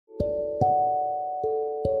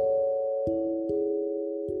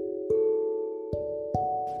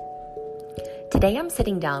Today I'm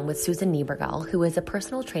sitting down with Susan Niebergall, who is a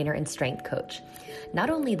personal trainer and strength coach. Not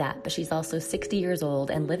only that, but she's also 60 years old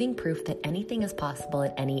and living proof that anything is possible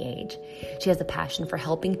at any age. She has a passion for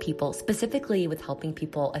helping people, specifically with helping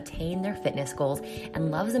people attain their fitness goals, and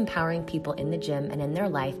loves empowering people in the gym and in their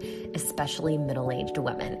life, especially middle-aged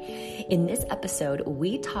women. In this episode,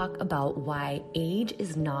 we talk about why age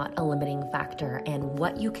is not a limiting factor and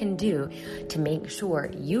what you can do to make sure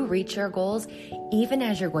you reach your goals even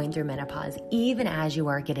as you're going through menopause, even as you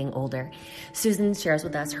are getting older. Susan shares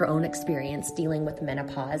with us her own experience dealing with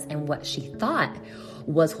menopause and what she thought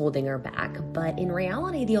was holding her back. But in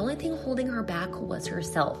reality, the only thing holding her back was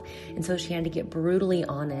herself. And so she had to get brutally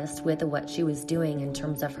honest with what she was doing in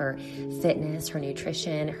terms of her fitness, her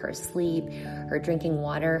nutrition, her sleep, her drinking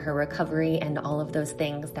water, her recovery, and all of those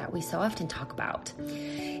things that we so often talk about.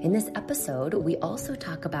 In this episode, we also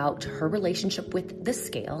talk about her relationship with the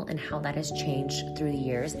scale and how that has changed through the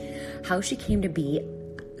years, how she came to be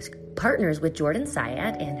partners with Jordan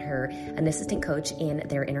Syatt and an assistant coach in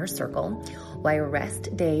their inner circle, why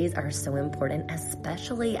rest days are so important,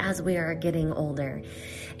 especially as we are getting older,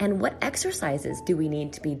 and what exercises do we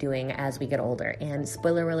need to be doing as we get older. And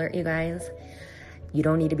spoiler alert, you guys, you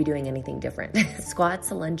don't need to be doing anything different.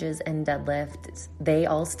 Squats, lunges, and deadlifts, they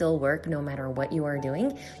all still work no matter what you are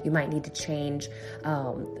doing. You might need to change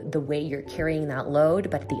the way you're carrying that load,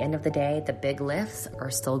 but at the end of the day, the big lifts are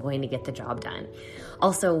still going to get the job done.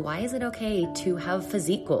 Also, why is it okay to have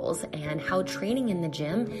physique goals, and how training in the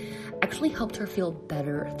gym actually helped her feel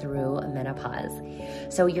better through menopause.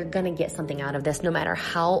 So you're going to get something out of this no matter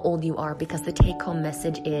how old you are, because the take-home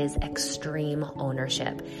message is extreme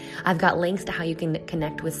ownership. I've got links to how you can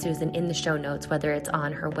connect with Susan in the show notes, whether it's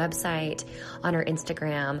on her website, on her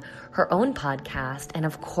Instagram, her own podcast, and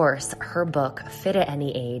of course, her book, Fit at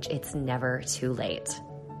Any Age, It's Never Too Late.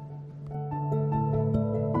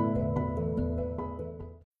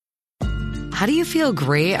 How do you feel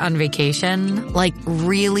great on vacation? Like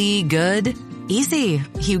really good? Easy.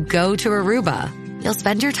 You go to Aruba. You'll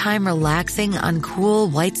spend your time relaxing on cool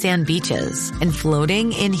white sand beaches and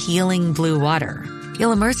floating in healing blue water.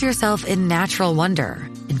 You'll immerse yourself in natural wonder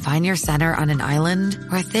and find your center on an island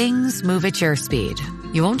where things move at your speed.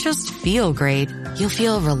 You won't just feel great. You'll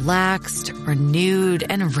feel relaxed, renewed,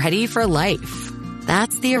 and ready for life.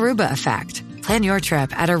 That's the Aruba effect. Plan your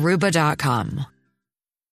trip at Aruba.com.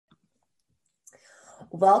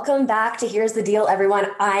 Welcome back to Here's the Deal, everyone.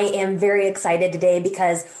 I am very excited today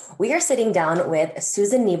because we are sitting down with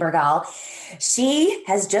Susan Niebergall. She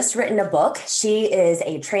has just written a book. She is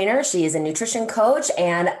a trainer. She is a nutrition coach,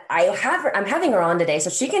 and I'm having her on today so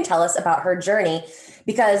she can tell us about her journey,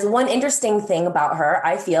 because one interesting thing about her,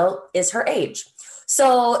 I feel, is her age.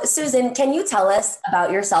 So Susan, can you tell us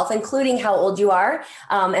about yourself, including how old you are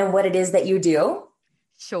and what it is that you do?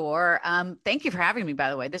 Sure. Thank you for having me,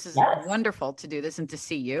 by the way. This is wonderful to do this and to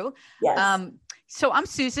see you. Yes. So I'm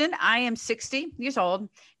Susan. I am 60 years old,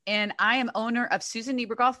 and I am owner of Susan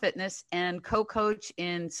Niebergall Fitness and co-coach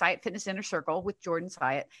in Syatt Fitness Inner Circle with Jordan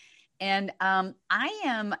Syatt. And I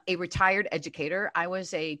am a retired educator. I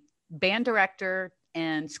was a band director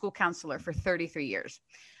and school counselor for 33 years.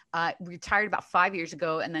 Retired about 5 years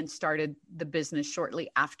ago and then started the business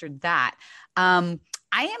shortly after that. I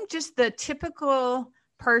am just the typical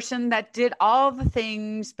person that did all the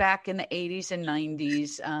things back in the 80s and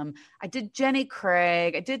 90s. I did Jenny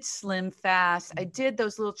Craig. I did Slim Fast. I did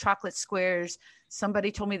those little chocolate squares.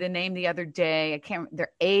 Somebody told me the name the other day. I can't,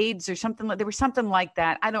 they're AIDS or something. There was something like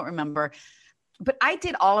that. I don't remember, but I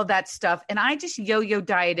did all of that stuff. And I just yo-yo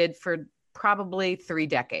dieted for probably 3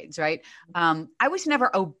 decades, right? I was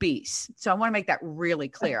never obese. So I want to make that really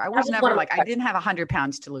clear. I was never like, I didn't have 100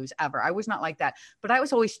 pounds to lose ever. I was not like that, but I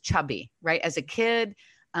was always chubby, right? As a kid,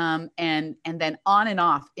 and then on and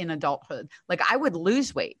off in adulthood. Like I would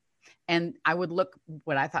lose weight and I would look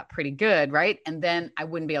what I thought pretty good, right? And then I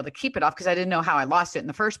wouldn't be able to keep it off because I didn't know how I lost it in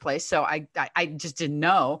the first place. So I just didn't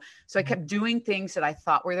know. So I kept doing things that I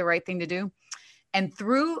thought were the right thing to do. And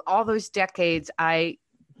through all those decades, I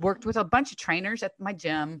worked with a bunch of trainers at my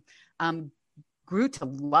gym, grew to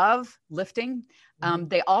love lifting.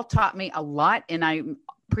 They all taught me a lot, and I'm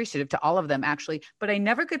appreciative to all of them actually, but I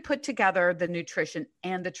never could put together the nutrition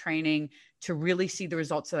and the training to really see the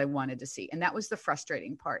results that I wanted to see. And that was the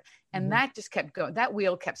frustrating part. And that just kept going. That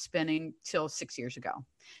wheel kept spinning till 6 years ago.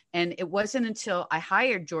 And it wasn't until I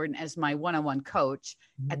hired Jordan as my one-on-one coach.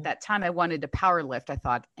 At that time, I wanted to power lift, I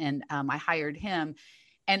thought, and I hired him.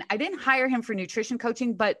 And I didn't hire him for nutrition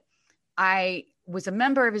coaching, but I was a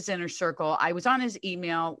member of his inner circle. I was on his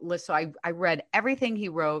email list. So I read everything he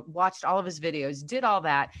wrote, watched all of his videos, did all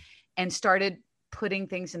that, and started putting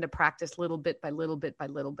things into practice little bit by little bit by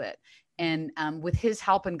little bit. And with his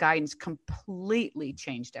help and guidance, completely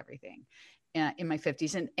changed everything in my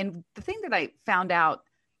 50s. And the thing that I found out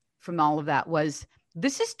from all of that was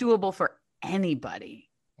this is doable for anybody.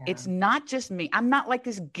 Yeah. It's not just me. I'm not like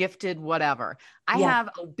this gifted whatever. I have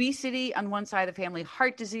obesity on one side of the family,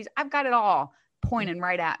 heart disease. I've got it all pointing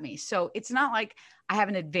right at me. So it's not like I have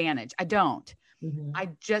an advantage. I don't.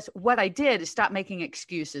 What I did is stop making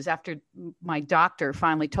excuses after my doctor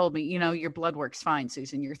finally told me, your blood work's fine,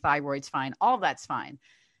 Susan, your thyroid's fine. All that's fine,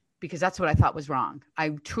 because that's what I thought was wrong. I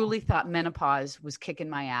truly thought menopause was kicking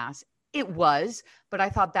my ass. It was, but I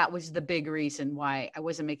thought that was the big reason why I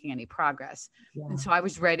wasn't making any progress. Yeah. And so I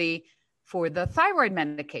was ready for the thyroid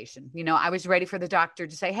medication. I was ready for the doctor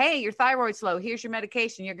to say, hey, your thyroid's low. Here's your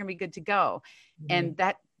medication. You're going to be good to go. And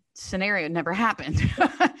that scenario never happened.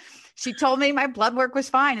 She told me my blood work was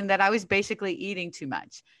fine and that I was basically eating too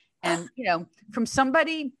much. And, from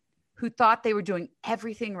somebody who thought they were doing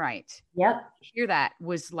everything right. Yep. Hear that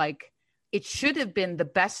was like, it should have been the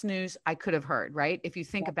best news I could have heard, right? If you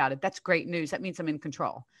think about it, that's great news. That means I'm in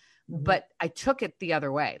control. But I took it the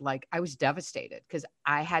other way. Like I was devastated because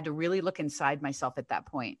I had to really look inside myself at that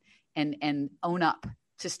point and own up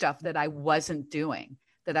to stuff that I wasn't doing,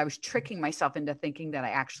 that I was tricking myself into thinking that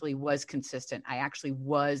I actually was consistent. I actually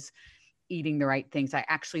was eating the right things. I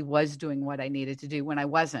actually was doing what I needed to do when I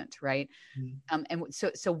wasn't, right? And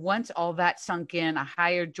so once all that sunk in, I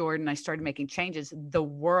hired Jordan, I started making changes. The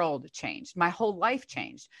world changed. My whole life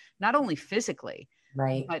changed, not only physically,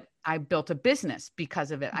 right, but I built a business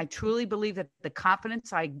because of it. I truly believe that the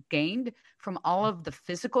confidence I gained from all of the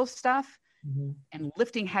physical stuff and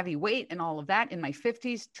lifting heavy weight and all of that in my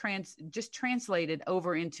 50s just translated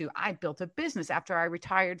over into, I built a business after I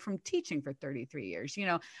retired from teaching for 33 years.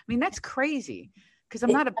 That's crazy because I'm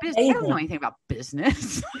not a business. I don't know anything about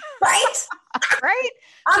business. Right. Right.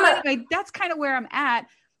 So anyway, that's kind of where I'm at.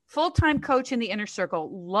 Full-time coach in the inner circle,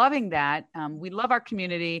 loving that. We love our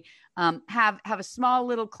community, have a small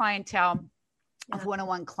little clientele of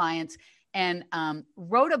one-on-one clients, and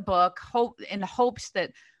wrote a book in hopes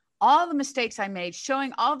that all the mistakes I made,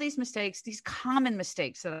 showing all these mistakes, these common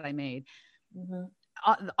mistakes that I made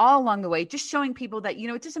all along the way, just showing people that,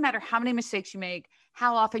 it doesn't matter how many mistakes you make,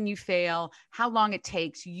 how often you fail, how long it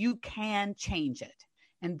takes, you can change it.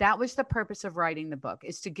 And that was the purpose of writing the book,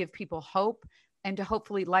 is to give people hope and to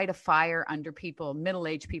hopefully light a fire under people,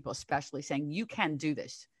 middle-aged people especially, saying you can do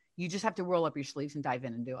this. You just have to roll up your sleeves and dive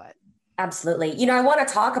in and do it. Absolutely. I want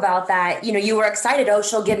to talk about that. You were excited. Oh,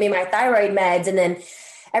 she'll give me my thyroid meds and then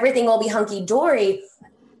everything will be hunky-dory.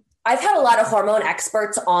 I've had a lot of hormone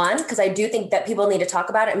experts on because I do think that people need to talk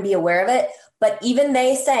about it and be aware of it. But even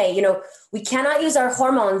they say, we cannot use our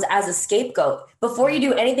hormones as a scapegoat. Before you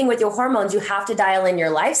do anything with your hormones, you have to dial in your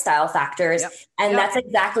lifestyle factors. Yep. And that's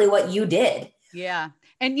exactly what you did. Yeah.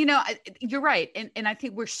 And, you're right. And I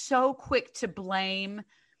think we're so quick to blame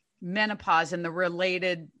menopause and the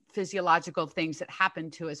related physiological things that happen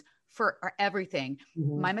to us for everything.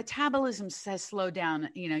 My metabolism says slow down.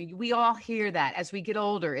 We all hear that as we get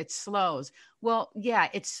older, it slows. Well, yeah,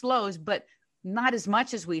 it slows, but not as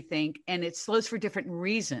much as we think. And it slows for different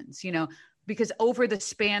reasons, because over the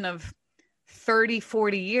span of 30,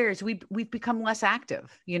 40 years, we've become less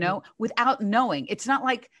active, without knowing. It's not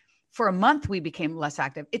like for a month we became less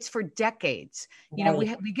active. It's for decades.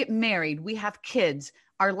 We get married, we have kids.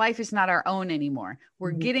 Our life is not our own anymore.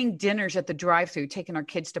 We're getting dinners at the drive-thru, taking our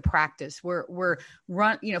kids to practice. We're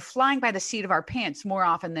flying by the seat of our pants more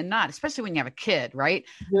often than not, especially when you have a kid, right?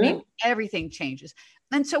 Everything changes.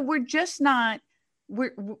 And so we're just not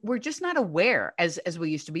aware as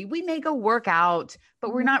we used to be. We may go work out,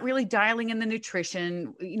 but we're not really dialing in the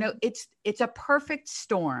nutrition. It's a perfect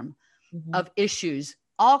storm of issues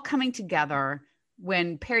all coming together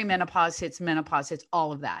when perimenopause hits, menopause hits,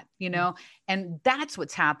 all of that, and that's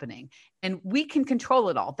what's happening. And we can control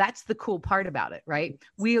it all. That's the cool part about it, right?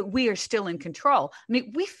 We are still in control.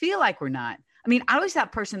 We feel like we're not. I was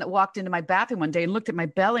that person that walked into my bathroom one day and looked at my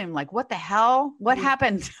belly and I'm like, what the hell? What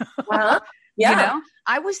happened? Yeah.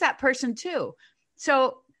 I was that person too.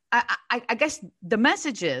 So I guess the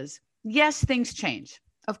message is, yes, things change.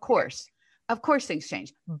 Of course things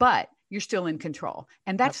change, but you're still in control.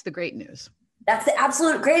 And that's the great news. That's the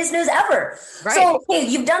absolute greatest news ever. Right. So, hey,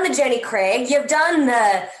 you've done the Jenny Craig, you've done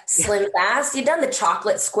the Slim Fast, you've done the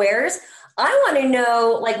chocolate squares. I want to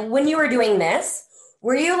know, when you were doing this,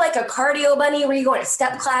 were you like a cardio bunny? Were you going to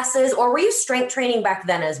step classes, or were you strength training back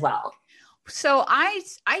then as well? So I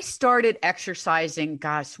started exercising,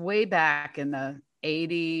 way back in the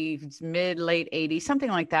 80s, late 80s,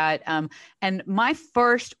 something like that. And my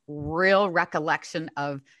first real recollection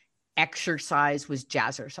of exercise was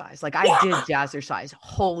jazzercise. Like I did jazzercise.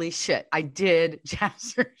 Holy shit. I did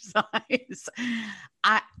jazzercise.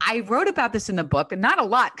 I wrote about this in the book, and not a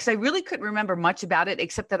lot because I really couldn't remember much about it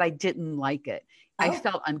except that I didn't like it. I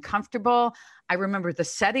felt uncomfortable. I remember the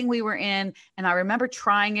setting we were in, and I remember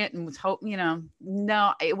trying it and was hoping,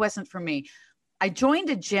 no, it wasn't for me. I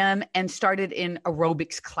joined a gym and started in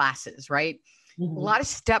aerobics classes, right? Mm-hmm. A lot of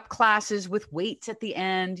step classes with weights at the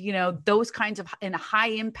end, those kinds of in high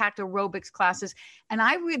impact aerobics classes. And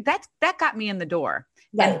that got me in the door.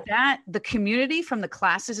 Right. And the community from the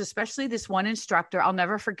classes, especially this one instructor, I'll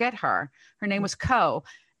never forget her. Her name was Co.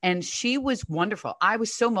 And she was wonderful. I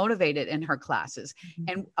was so motivated in her classes,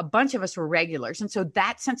 and a bunch of us were regulars. And so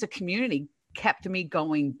that sense of community kept me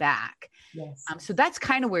going back. Yes. So that's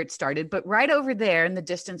kind of where it started. But right over there in the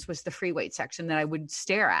distance was the free weight section that I would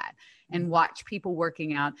stare at and watch people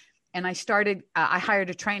working out. And I hired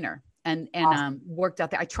a trainer and awesome. Worked out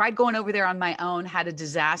there. I tried going over there on my own, had a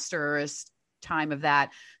disastrous time of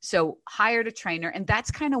that. So hired a trainer, and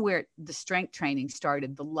that's kind of where the strength training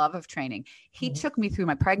started, the love of training. He took me through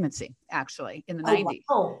my pregnancy, actually, in the 90s.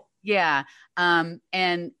 Wow. Yeah. And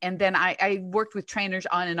then I worked with trainers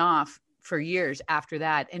on and off for years after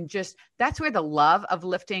that. And just, that's where the love of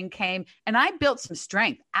lifting came. And I built some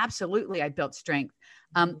strength. Absolutely. I built strength.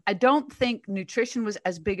 I don't think nutrition was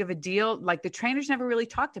as big of a deal. Like the trainers never really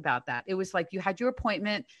talked about that. It was like you had your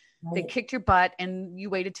appointment, they kicked your butt, and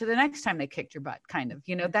you waited till the next time they kicked your butt, kind of,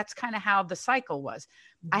 that's kind of how the cycle was.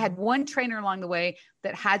 I had one trainer along the way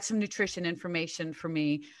that had some nutrition information for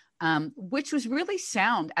me, which was really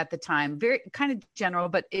sound at the time, very kind of general,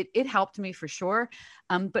 but it helped me for sure.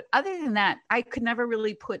 But other than that, I could never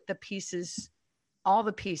really put all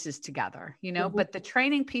the pieces together, but the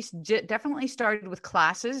training piece definitely started with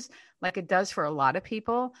classes like it does for a lot of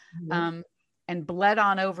people. And bled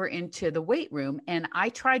on over into the weight room. And I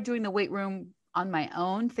tried doing the weight room on my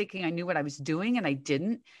own, thinking I knew what I was doing, and I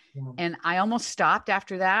didn't. Yeah. And I almost stopped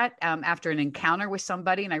after that, after an encounter with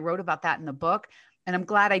somebody. And I wrote about that in the book. And I'm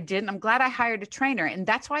glad I didn't. I'm glad I hired a trainer. And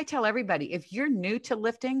that's why I tell everybody, if you're new to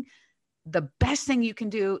lifting, the best thing you can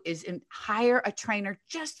do is hire a trainer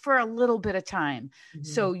just for a little bit of time.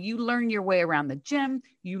 So you learn your way around the gym,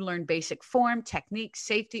 you learn basic form, technique,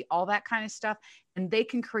 safety, all that kind of stuff. And they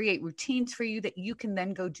can create routines for you that you can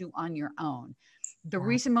then go do on your own. The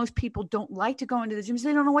reason most people don't like to go into the gym is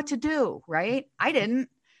they don't know what to do, right? I didn't.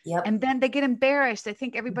 Yep. And then they get embarrassed. I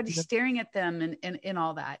think everybody's staring at them and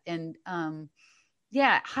all that. And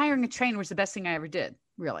hiring a trainer was the best thing I ever did,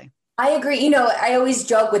 really. I agree. I always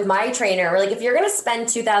joke with my trainer, like, if you're going to spend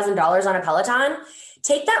 $2,000 on a Peloton,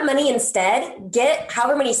 take that money instead, get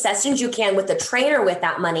however many sessions you can with the trainer with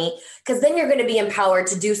that money, because then you're going to be empowered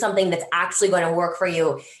to do something that's actually going to work for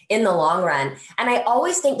you in the long run. And I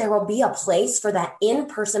always think there will be a place for that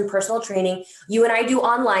in-person personal training. You and I do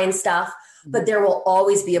online stuff, but there will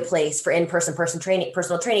always be a place for in-person personal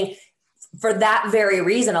training for that very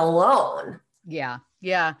reason alone. Yeah.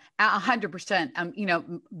 Yeah, 100%.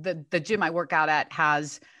 The gym I work out at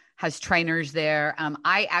has trainers there.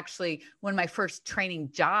 I actually, one of my first training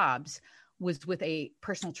jobs was with a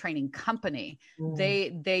personal training company.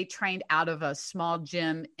 They trained out of a small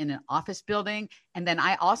gym in an office building. And then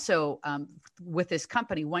I also, with this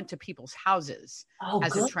company, went to people's houses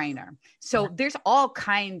as a trainer. So there's all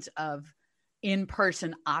kinds of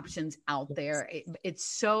in-person options out there.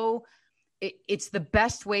 It's the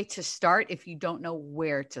best way to start if you don't know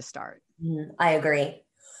where to start. I agree.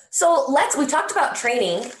 So we talked about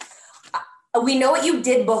training. We know what you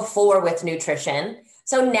did before with nutrition.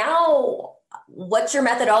 So now what's your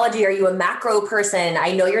methodology? Are you a macro person?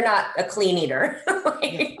 I know you're not a clean eater.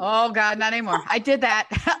 Oh God, not anymore. I did that.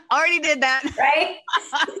 Already did that. Right.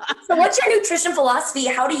 So what's your nutrition philosophy?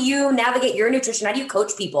 How do you navigate your nutrition? How do you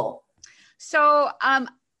coach people? So,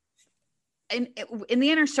 in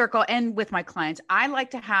the inner circle and with my clients, I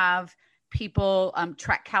like to have people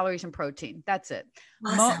track calories and protein. That's it.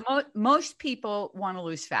 Awesome. Most people want to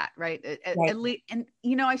lose fat, right? At least, and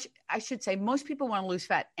I should say most people want to lose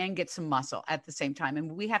fat and get some muscle at the same time.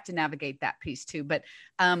 And we have to navigate that piece too. But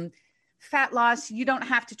fat loss, you don't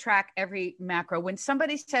have to track every macro. When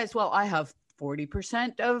somebody says, well, I have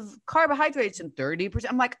 40% of carbohydrates and 30%,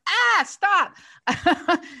 I'm like, stop.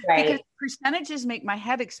 Because percentages make my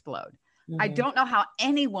head explode. I don't know how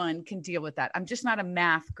anyone can deal with that. I'm just not a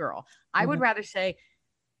math girl. I would rather say,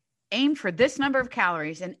 aim for this number of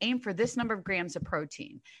calories and aim for this number of grams of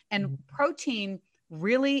protein. And protein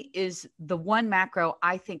really is the one macro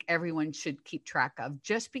I think everyone should keep track of,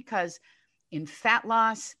 just because in fat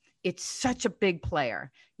loss, it's such a big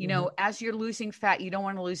player. You know, as you're losing fat, you don't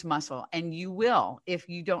want to lose muscle, and you will if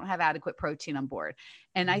you don't have adequate protein on board.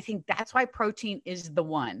 And I think that's why protein is the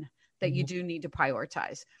one that you do need to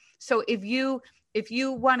prioritize. So if you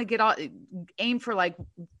want to aim for like,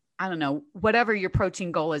 I don't know, whatever your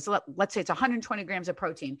protein goal is, let's say it's 120 grams of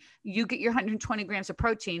protein. You get your 120 grams of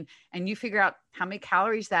protein and you figure out how many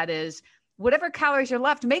calories that is. Whatever calories are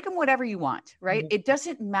left, make them whatever you want, right? It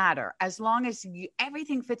doesn't matter as long as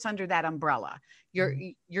everything fits under that umbrella,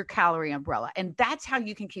 your calorie umbrella. And that's how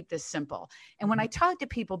you can keep this simple. And when I talk to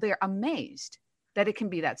people, they're amazed that it can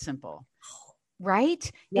be that simple,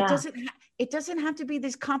 right? Yeah. It doesn't have to be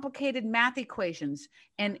these complicated math equations,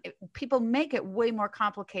 and people make it way more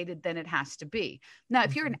complicated than it has to be. Now,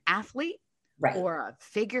 if you're an athlete, right, or a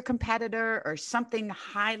figure competitor or something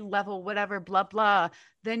high level, whatever, blah, blah,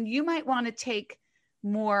 then you might want to take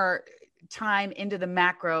more time into the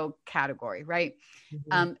macro category. Right.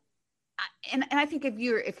 And I think if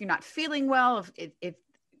you're not feeling well, if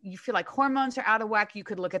you feel like hormones are out of whack, you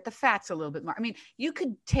could look at the fats a little bit more. I mean, you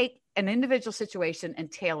could take an individual situation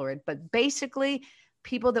and tailor it, but basically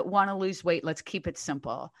people that want to lose weight, let's keep it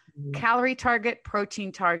simple. Calorie target,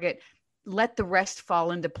 protein target, let the rest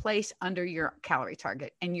fall into place under your calorie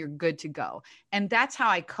target and you're good to go. And that's how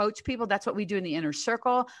I coach people. That's what we do in the inner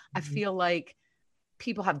circle. I feel like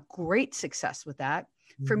people have great success with that.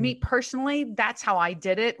 For me personally, that's how I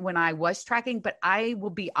did it when I was tracking, but I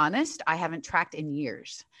will be honest, I haven't tracked in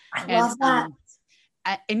years. I love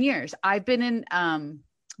that. In years, I've been in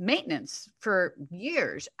maintenance for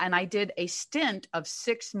years. And I did a stint of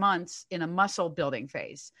 6 months in a muscle building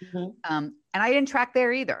phase. And I didn't track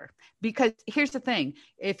there either, because here's the thing.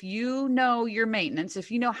 If you know your maintenance,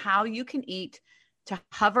 if you know how you can eat to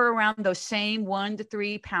hover around those same 1 to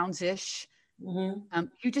 3 pounds-ish,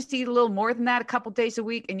 you just eat a little more than that a couple days a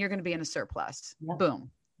week and you're going to be in a surplus.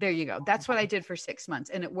 Boom. There you go. That's what I did for 6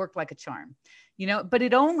 months and it worked like a charm, you know, but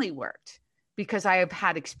it only worked because I have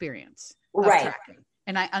had experience of tracking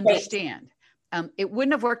and I understand. It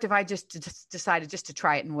wouldn't have worked if I just decided just to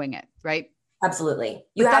try it and wing it. Right. Absolutely.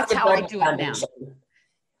 That's how I do it now.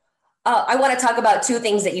 I want to talk about 2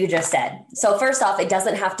 things that you just said. So first off, it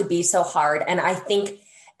doesn't have to be so hard. And I think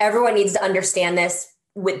everyone needs to understand this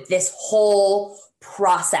with this whole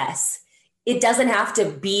process. It doesn't have to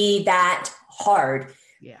be that hard.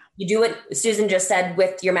 Yeah. You do what Susan just said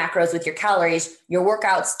with your macros, with your calories. Your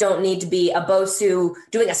workouts don't need to be a BOSU,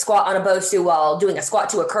 doing a squat on a BOSU while doing a squat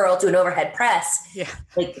to a curl to an overhead press. Yeah.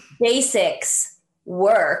 Like basics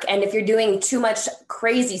work. And if you're doing too much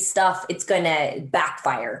crazy stuff, it's going to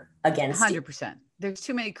backfire against 100%. There's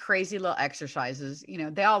too many crazy little exercises, you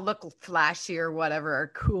know, they all look flashy or whatever,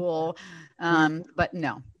 are cool. But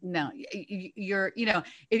no, you're, you know,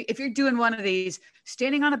 if you're doing one of these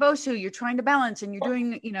standing on a BOSU, you're trying to balance and you're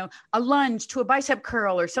doing, you know, a lunge to a bicep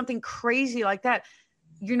curl or something crazy like that,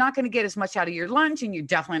 you're not going to get as much out of your lunge and you're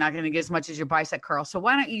definitely not going to get as much as your bicep curl. So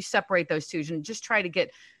why don't you separate those two and just try to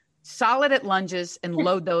get solid at lunges and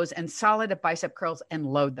load those and solid at bicep curls and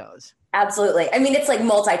load those. Absolutely. I mean, it's like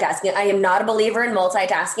multitasking. I am not a believer in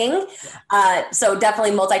multitasking. So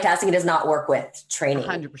definitely multitasking does not work with training.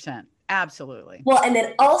 100%. Absolutely. Well, and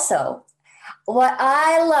then also what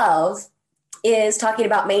I love is talking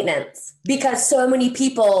about maintenance, because so many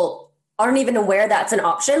people aren't even aware that's an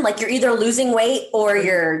option. Like you're either losing weight or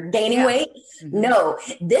you're gaining weight. No,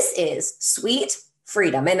 this is sweet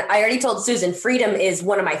freedom. And I already told Susan, freedom is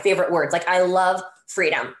one of my favorite words. Like I love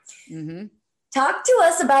freedom. Talk to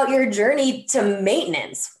us about your journey to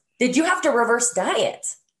maintenance. Did you have to reverse diet?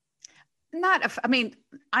 Not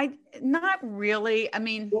really. I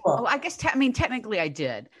mean, cool. I guess, technically I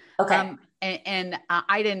did. Okay. And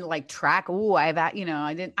I didn't like track.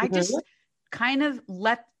 I just kind of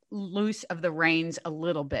let loose of the reins a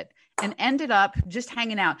little bit and ended up just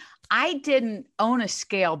hanging out. I didn't own a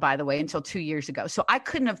scale, by the way, until 2 years ago. So I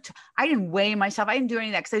didn't weigh myself. I didn't do any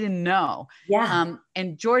of that because I didn't know. Yeah.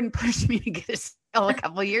 And Jordan pushed me to get a scale a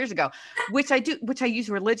couple of years ago, which I use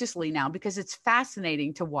religiously now because it's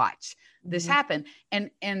fascinating to watch this happen.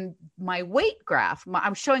 And my weight graph, I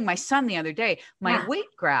was showing my son the other day, my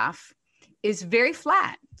weight graph is very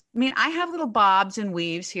flat. I mean, I have little bobs and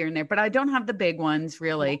weaves here and there, but I don't have the big ones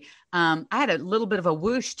really. I had a little bit of a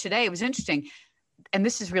whoosh today. It was interesting. And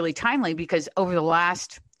this is really timely because over the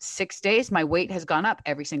last 6 days, my weight has gone up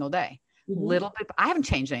every single day. Little bit. I haven't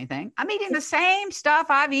changed anything. I'm eating the same stuff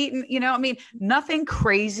I've eaten, nothing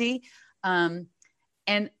crazy. And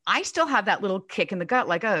I still have that little kick in the gut,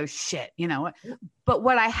 like, oh shit, But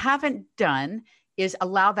what I haven't done is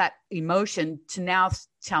allow that emotion to now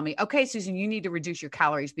tell me, okay, Susan, you need to reduce your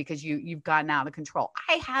calories because you've gotten out of control.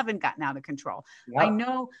 I haven't gotten out of control. Yep. I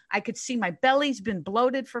know I could see my belly's been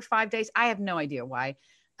bloated for 5 days. I have no idea why.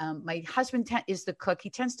 My husband is the cook. He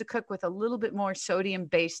tends to cook with a little bit more sodium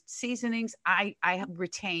based seasonings. I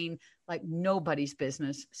retain like nobody's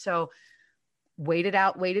business. So wait it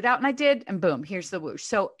out. And I did, and boom, here's the whoosh.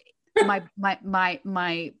 So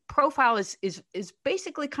my profile is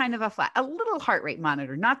basically kind of a little heart rate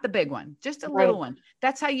monitor, not the big one, just a little one.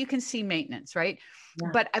 That's how you can see maintenance. Right. Yeah.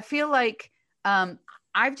 But I feel like,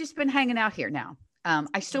 I've just been hanging out here now.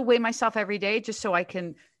 I still weigh myself every day just so I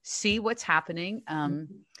can see what's happening.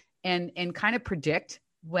 And kind of predict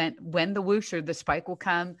when the whoosh or the spike will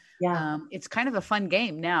come. Yeah. It's kind of a fun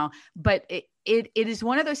game now, but it is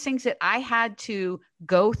one of those things that I had to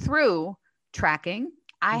go through tracking.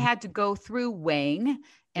 I had to go through weighing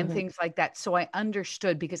and things like that. So I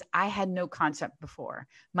understood, because I had no concept before.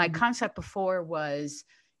 My concept before was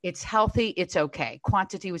it's healthy. It's okay.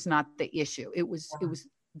 Quantity was not the issue. It was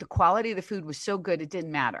the quality of the food was so good. It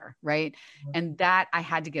didn't matter. Right. And that I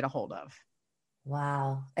had to get a hold of.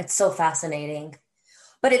 Wow. It's so fascinating,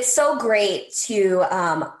 but it's so great to,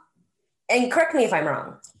 and correct me if I'm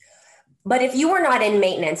wrong, but if you were not in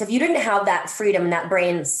maintenance, if you didn't have that freedom, that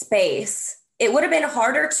brain space, it would have been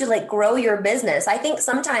harder to like grow your business. I think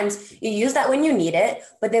sometimes you use that when you need it,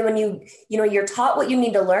 but then when you're taught what you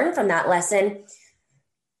need to learn from that lesson,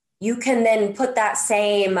 you can then put that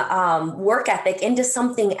same work ethic into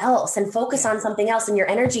something else and focus on something else, and your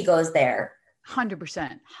energy goes there.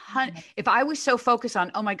 100%. If I was so focused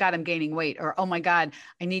on, oh my God, I'm gaining weight, or, oh my God,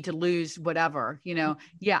 I need to lose whatever,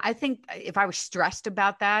 yeah, I think if I was stressed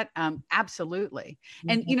about that, absolutely.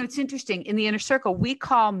 And, it's interesting, in the Inner Circle, we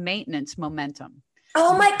call maintenance momentum.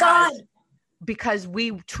 Oh my God. Because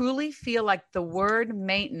we truly feel like the word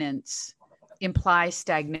maintenance implies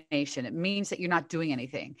stagnation. It means that you're not doing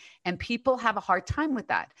anything. And people have a hard time with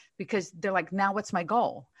that, because they're like, now what's my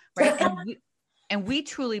goal? Right. And we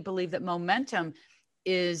truly believe that momentum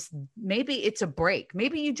is, maybe it's a break.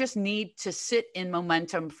 Maybe you just need to sit in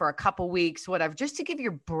momentum for a couple weeks, whatever, just to give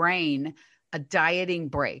your brain a dieting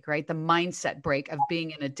break, right? The mindset break of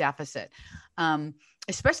being in a deficit.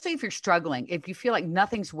 Especially if you're struggling, if you feel like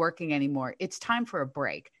nothing's working anymore, it's time for a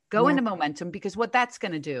break. Go into momentum, because what that's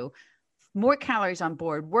going to do, more calories on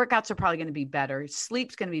board, workouts are probably going to be better.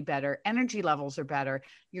 Sleep's going to be better. Energy levels are better.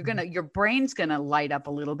 Your brain's going to light up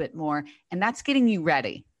a little bit more, and that's getting you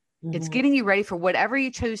ready. It's getting you ready for whatever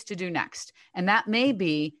you choose to do next. And that may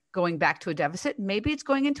be going back to a deficit. Maybe it's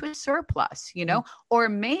going into a surplus, or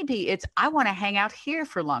maybe it's, I want to hang out here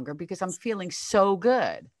for longer because I'm feeling so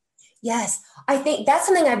good. Yes. I think that's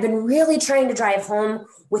something I've been really trying to drive home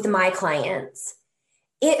with my clients.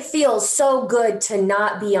 It feels so good to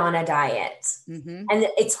not be on a diet. And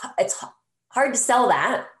it's hard to sell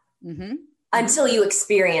that until you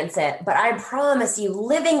experience it. But I promise you,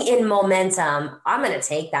 living in momentum, I'm going to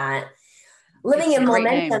take that. Living in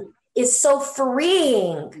momentum is so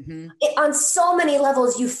freeing. On so many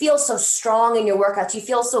levels, you feel so strong in your workouts. You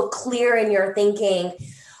feel so clear in your thinking.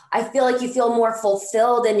 I feel like you feel more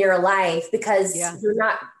fulfilled in your life, because you're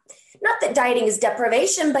not that dieting is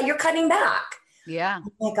deprivation, but you're cutting back. Yeah.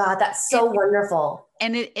 Oh my God, that's so wonderful.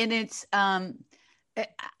 And it's,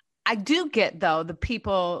 I do get, though, the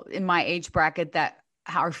people in my age bracket that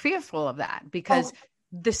are fearful of that, because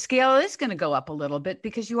the scale is going to go up a little bit,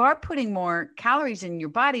 because you are putting more calories in your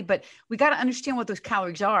body, but we got to understand what those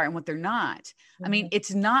calories are and what they're not. I mean,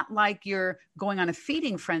 it's not like you're going on a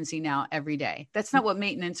feeding frenzy now every day. That's not what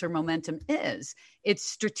maintenance or momentum is. It's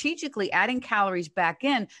strategically adding calories back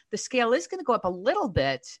in. The scale is going to go up a little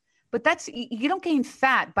bit, but you don't gain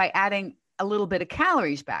fat by adding a little bit of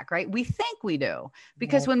calories back, right? We think we do,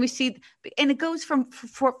 because when we see, and it goes from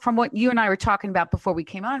what you and I were talking about before we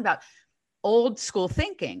came on, about old school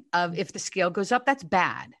thinking of, if the scale goes up, that's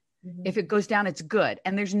bad. If it goes down, it's good.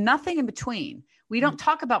 And there's nothing in between. We don't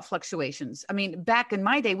talk about fluctuations. I mean, back in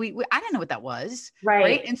my day, I didn't know what that was.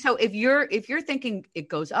 Right. And so if you're thinking it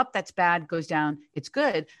goes up, that's bad, goes down, it's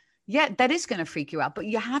good. Yeah, that is going to freak you out. But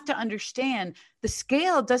you have to understand, the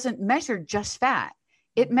scale doesn't measure just fat.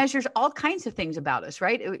 It measures all kinds of things about us,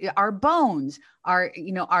 right? Our bones, our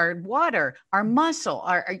water, our muscle,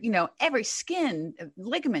 our every skin,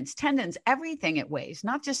 ligaments, tendons, everything it weighs,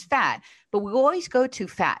 not just fat. But we always go to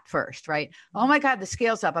fat first, right? Oh my God, the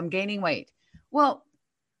scale's up, I'm gaining weight. Well,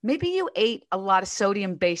 maybe you ate a lot of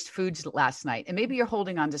sodium-based foods last night, and maybe you're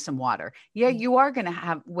holding on to some water. Yeah, you are going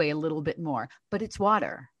to weigh a little bit more, but it's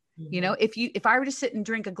water. If I were to sit and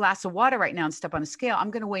drink a glass of water right now and step on a scale,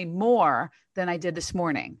 I'm going to weigh more than I did this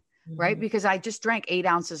morning. right? Because I just drank 8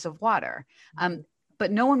 ounces of water.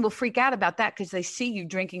 But no one will freak out about that because they see you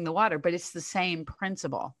drinking the water, but it's the same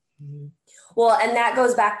principle. Well, and that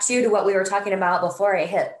goes back to what we were talking about before I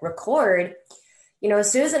hit record. You know,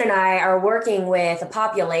 Susan and I are working with a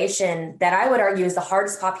population that I would argue is the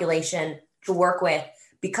hardest population to work with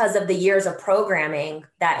because of the years of programming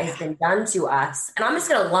that has been done to us. And I'm just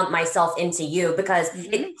going to lump myself into you because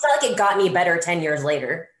it's not like it got me better 10 years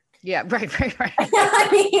later. Yeah, right. I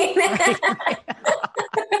mean,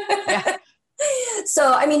 Yeah.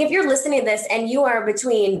 So, I mean, if you're listening to this and you are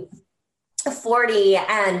between 40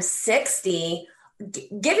 and 60,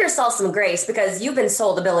 give yourself some grace because you've been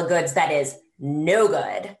sold a bill of goods that is no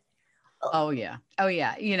good. Oh yeah.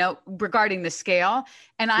 You know, regarding the scale.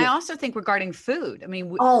 And I also think regarding food, I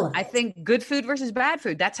mean, I think good food versus bad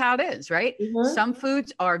food. That's how it is, right? Some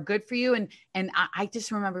foods are good for you. And I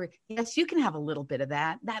just remember, yes, you can have a little bit of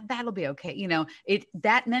that'll be okay. You know,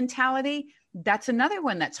 that mentality, that's another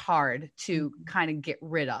one that's hard to kind of get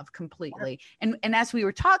rid of completely. And as we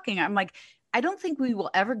were talking, I'm like, I don't think we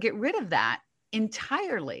will ever get rid of that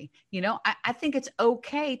entirely. You know, I think it's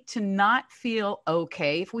okay to not feel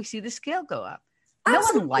okay if we see the scale go up.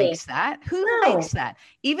 Absolutely. No one likes that. Who likes that?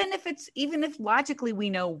 Even if logically we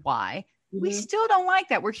know why, we still don't like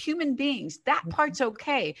that. We're human beings. That part's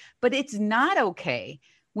okay, but it's not okay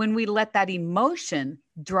when we let that emotion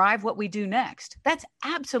drive what we do next. That's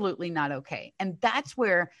absolutely not okay. And that's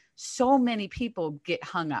where so many people get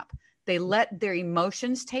hung up. They let their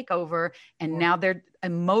emotions take over, and now their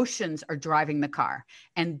emotions are driving the car.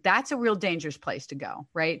 And that's a real dangerous place to go,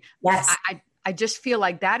 right? Yes. I just feel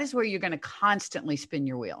like that is where you're going to constantly spin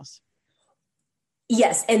your wheels.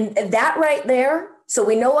 Yes. And that right there. So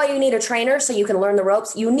we know why you need a trainer so you can learn the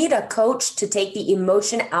ropes. You need a coach to take the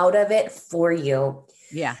emotion out of it for you.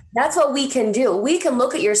 Yeah. That's what we can do. We can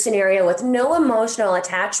look at your scenario with no emotional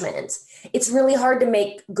attachment. It's really hard to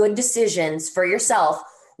make good decisions for yourself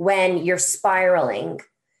when you're spiraling.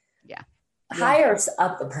 Yeah. Hire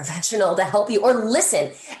up a professional to help you or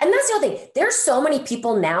listen. And that's the other thing. There's so many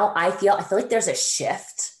people now. I feel like there's a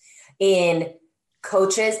shift in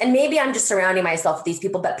coaches, and maybe I'm just surrounding myself with these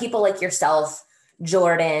people, but people like yourself,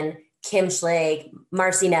 Jordan, Kim Schlag,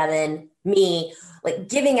 Marcy Nevin, me, like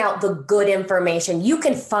giving out the good information. You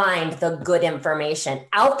can find the good information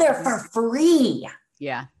out there for free.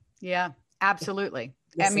 Yeah. Yeah, absolutely.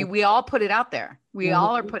 Listen. I mean, we all put it out there. We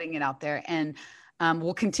all are putting it out there, and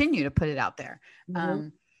we'll continue to put it out there.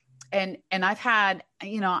 And I've had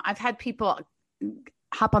people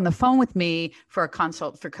hop on the phone with me for a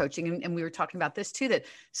consult for coaching. And we were talking about this too, that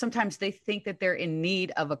sometimes they think that they're in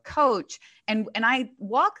need of a coach. And I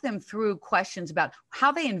walk them through questions about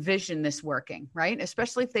how they envision this working, right?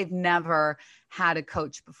 Especially if they've never had a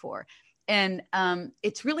coach before. And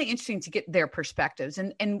it's really interesting to get their perspectives.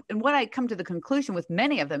 And what I come to the conclusion with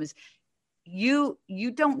many of them is you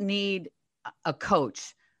don't need a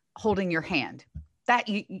coach holding your hand. That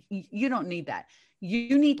you don't need that.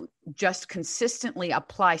 You need just consistently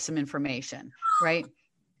apply some information, right?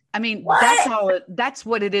 I mean, that's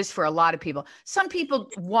what it is for a lot of people. Some people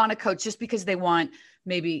want a coach just because they want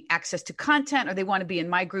maybe access to content, or they want to be in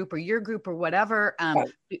my group or your group or whatever,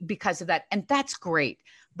 because of that. And that's great.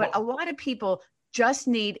 But a lot of people just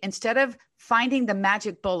need, instead of finding the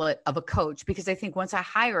magic bullet of a coach, because I think once I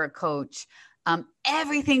hire a coach,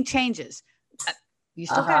 everything changes. You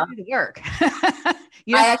still got to do the work. I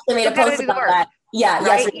actually made a post about that. Yeah.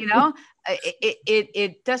 Right. Yes. You know,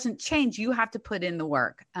 it doesn't change. You have to put in the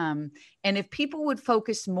work. And if people would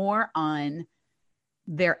focus more on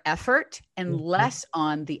their effort and less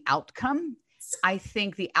on the outcome, I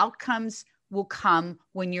think the outcomes will come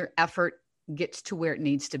when your effort gets to where it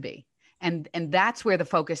needs to be. And that's where the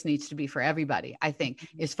focus needs to be for everybody, I think,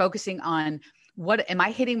 is focusing on, what am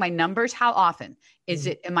I hitting my numbers? How often is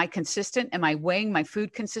it? Am I consistent? Am I weighing my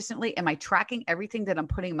food consistently? Am I tracking everything that I'm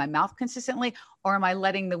putting in my mouth consistently? Or am I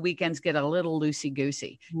letting the weekends get a little loosey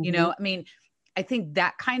goosey? You know, I mean, I think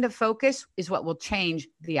that kind of focus is what will change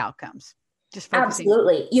the outcomes. Just focusing.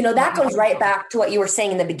 Absolutely. You know, that goes right back to what you were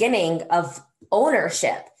saying in the beginning of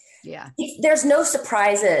ownership. Yeah. There's no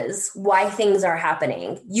surprises why things are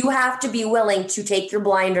happening. You have to be willing to take your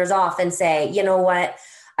blinders off and say, you know what?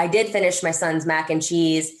 I did finish my son's mac and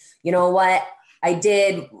cheese. You know what? I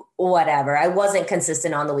did whatever. I wasn't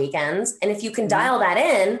consistent on the weekends. And if you can dial that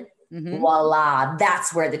in, voila,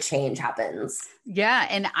 that's where the change happens. Yeah.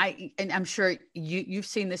 And I'm sure you've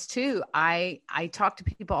seen this too. I talk to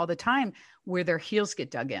people all the time where their heels get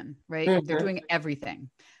dug in, right? They're doing everything.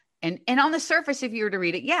 And on the surface, if you were to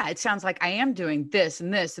read it, yeah, it sounds like I am doing this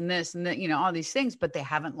and this and this and that, you know, all these things, but they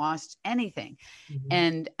haven't lost anything.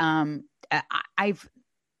 And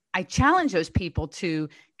I challenge those people to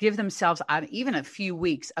give themselves even a few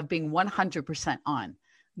weeks of being 100% on.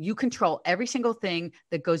 You control every single thing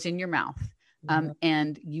that goes in your mouth.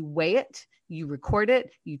 And you weigh it, you record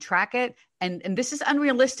it, you track it. And this is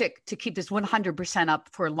unrealistic to keep this 100% up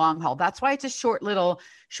for a long haul. That's why it's a short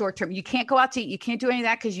term. You can't go out to eat. You can't do any of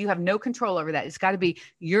that because you have no control over that. It's got to be,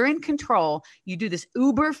 you're in control. You do this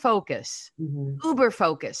uber focus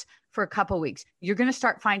for a couple of weeks. You're going to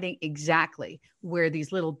start finding exactly where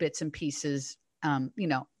these little bits and pieces,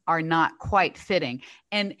 are not quite fitting.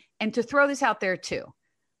 And to throw this out there too,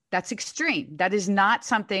 that's extreme. That is not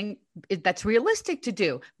something that's realistic to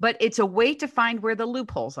do, but it's a way to find where the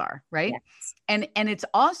loopholes are, right? Yes. And it's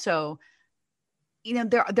also,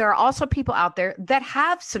 there are also people out there that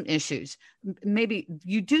have some issues. Maybe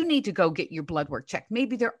you do need to go get your blood work checked.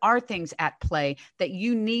 Maybe there are things at play that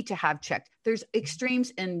you need to have checked. There's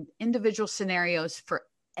extremes and individual scenarios for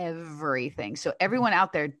everything. So everyone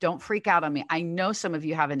out there, don't freak out on me. I know some of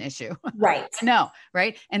you have an issue. Right. No,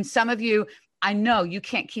 right? And some of you, I know you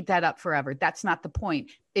can't keep that up forever. That's not the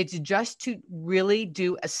point. It's just to really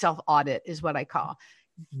do a self-audit is what I call.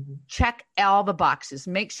 Check all the boxes.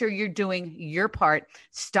 Make sure you're doing your part.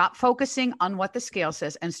 Stop focusing on what the scale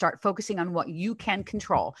says and start focusing on what you can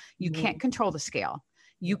control. You can't control the scale.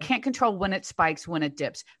 You can't control when it spikes, when it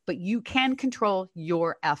dips, but you can control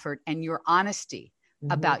your effort and your honesty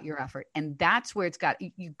about your effort. And that's where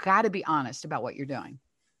you got to be honest about what you're doing.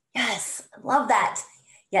 Yes. I love that.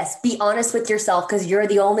 Yes. Be honest with yourself because you're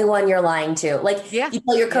the only one you're lying to. Like you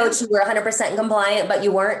tell your coach you were 100% compliant, but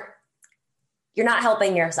you weren't. You're not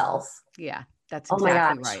helping yourself. Yeah, that's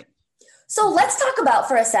exactly right. So let's talk about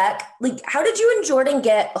for a sec, like how did you and Jordan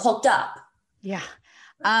get hooked up? Yeah.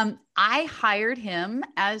 I hired him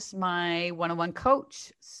as my one-on-one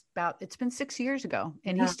coach it's been 6 years ago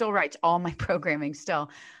and he still writes all my programming still.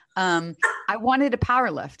 I wanted to power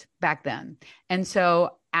lift back then. And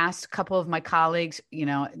so asked a couple of my colleagues,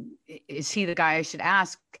 is he the guy I should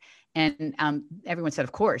ask? And everyone said,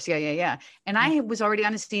 of course. Yeah. And I was already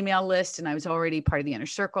on his email list and I was already part of the inner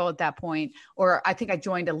circle at that point, or I think I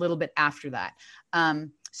joined a little bit after that.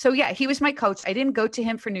 So yeah, he was my coach. I didn't go to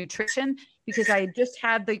him for nutrition because I just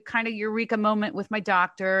had the kind of eureka moment with my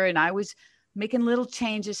doctor and I was making little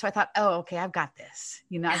changes. So I thought, oh, okay, I've got this.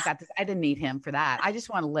 I've got this. I didn't need him for that. I just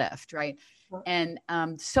want to lift. Right. And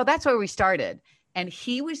so that's where we started. And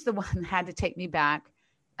he was the one that had to take me back.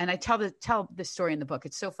 And I tell this story in the book.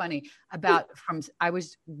 It's so funny I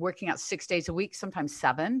was working out 6 days a week, sometimes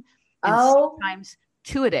 7, and sometimes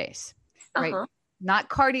 2 a days, right? Not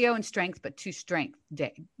cardio and strength, but 2 strength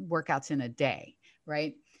workouts in a day,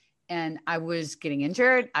 right? And I was getting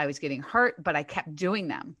injured. I was getting hurt, but I kept doing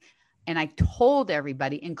them. And I told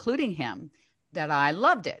everybody, including him, that I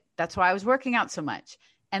loved it. That's why I was working out so much.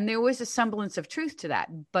 And there was a semblance of truth to that.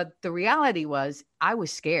 But the reality was I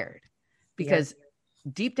was scared because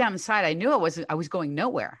deep down inside, I knew I was going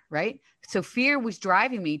nowhere. Right. So fear was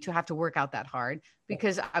driving me to have to work out that hard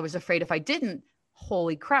because I was afraid if I didn't,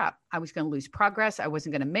 holy crap, I was going to lose progress. I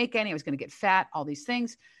wasn't going to make any, I was going to get fat, all these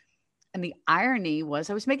things. And the irony was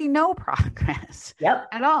I was making no progress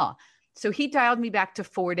at all. So he dialed me back to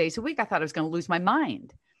 4 days a week. I thought I was going to lose my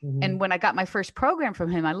mind. And when I got my first program from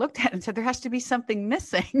him, I looked at it and said, there has to be something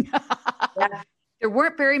missing. There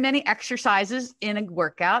weren't very many exercises in a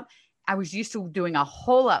workout. I was used to doing a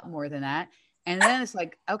whole lot more than that. And then it's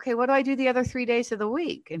like, okay, what do I do the other 3 days of the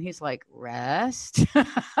week? And he's like, rest.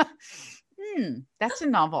 That's a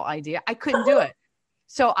novel idea. I couldn't do it.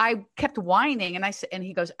 So I kept whining and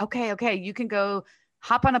he goes, okay, you can go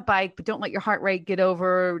hop on a bike, but don't let your heart rate get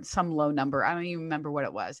over some low number. I don't even remember what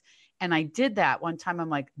it was. And I did that one time. I'm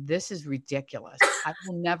like, this is ridiculous. I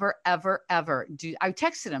will never, ever, ever do. I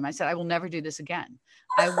texted him. I said, I will never do this again.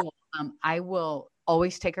 I will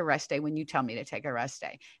always take a rest day when you tell me to take a rest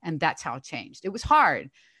day. And that's how it changed. It was hard.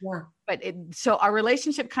 Yeah. But so our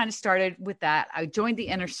relationship kind of started with that. I joined the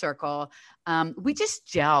inner circle. We just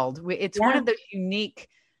gelled. It's one of those unique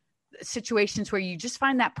situations where you just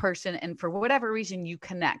find that person and for whatever reason you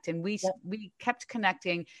connect. And we kept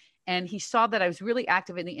connecting. And he saw that I was really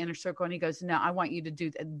active in the inner circle. And he goes, no, I want you to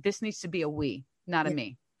do this. Needs to be a we, not a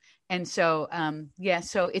me. And so,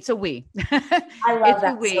 so it's a we. I love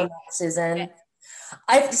that so much, Susan.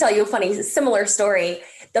 I have to tell you a funny, similar story.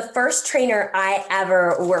 The first trainer I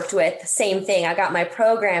ever worked with, same thing. I got my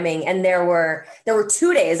programming and there were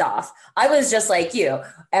 2 days off. I was just like you,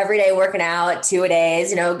 every day working out, 2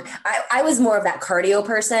 days. I was more of that cardio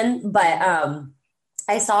person, but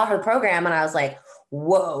I saw her program and I was like,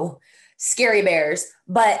 whoa, scary bears.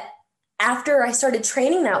 But after I started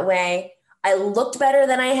training that way, I looked better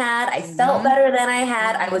than I had. I felt better than I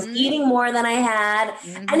had. I was eating more than I had,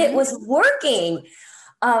 and it was working.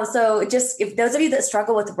 So just if those of you that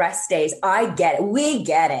struggle with rest days, I get it. We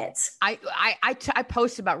get it. I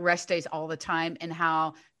post about rest days all the time and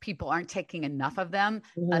how people aren't taking enough of them,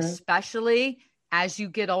 especially as you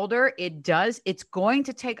get older. It's going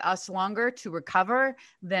to take us longer to recover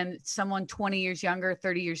than someone 20 years younger,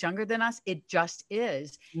 30 years younger than us. It just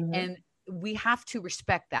is. And we have to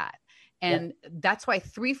respect that. And that's why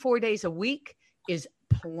 3-4 days a week is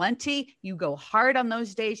plenty. You go hard on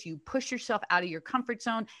those days, you push yourself out of your comfort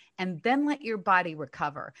zone, and then let your body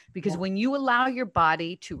recover. Because when you allow your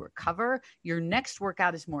body to recover, your next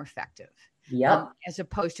workout is more effective. As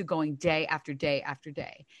opposed to going day after day after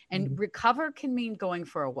day. And recover can mean going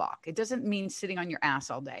for a walk. It doesn't mean sitting on your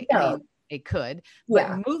ass all day. I mean, it could,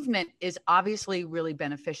 but movement is obviously really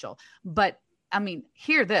beneficial. But I mean,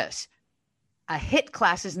 hear this, a HIIT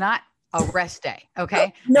class is not a rest day.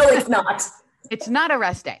 Okay. No, it's not. It's not a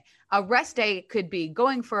rest day. A rest day could be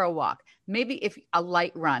going for a walk, maybe if a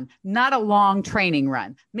light run, not a long training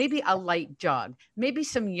run, maybe a light jog, maybe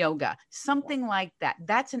some yoga, something like that.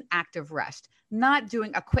 That's an active rest, not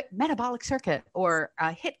doing a quick metabolic circuit or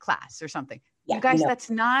a HIIT class or something. You guys, that's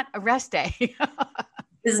not a rest day.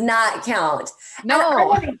 Does not count. No. And I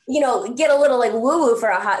want to, get a little like woo-woo for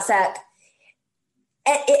a hot sec.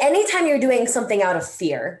 Anytime you're doing something out of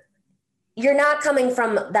fear, you're not coming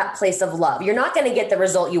from that place of love. You're not going to get the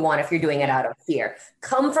result you want if you're doing it out of fear.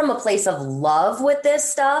 Come from a place of love with this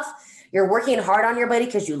stuff. You're working hard on your body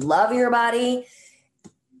because you love your body.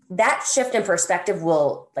 That shift in perspective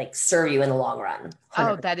will serve you in the long run.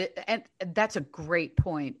 100%. And that's a great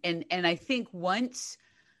point. And I think once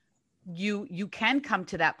you can come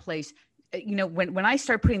to that place, when I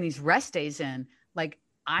start putting these rest days in,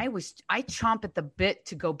 I chomp at the bit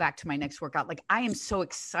to go back to my next workout. I am so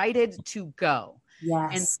excited to go.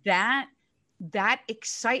 Yes. And that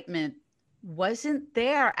excitement wasn't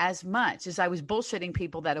there as much as I was bullshitting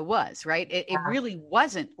people that it was, right? It really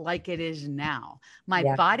wasn't like it is now. My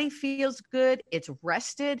body feels good. It's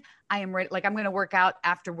rested. I am ready. I'm going to work out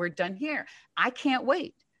after we're done here. I can't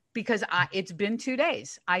wait. Because it's been 2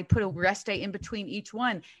 days. I put a rest day in between each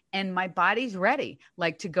one and my body's ready,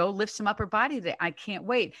 to go lift some upper body today. I can't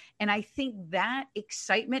wait. And I think that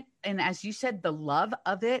excitement, and as you said, the love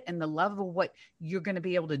of it and the love of what you're going to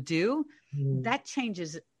be able to do, that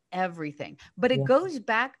changes everything. But it goes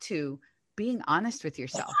back to being honest with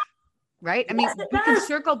yourself. Right. I mean, we can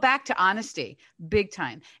circle back to honesty big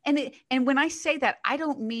time. And when I say that, I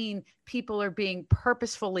don't mean people are being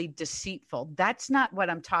purposefully deceitful. That's not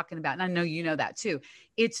what I'm talking about. And I know you know that too.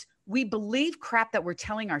 It's we believe crap that we're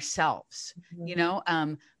telling ourselves,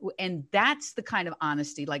 and that's the kind of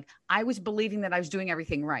honesty. I was believing that I was doing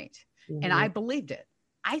everything right. And I believed it.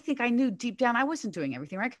 I think I knew deep down I wasn't doing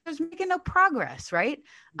everything right. I was making no progress. Right.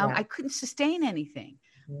 I couldn't sustain anything.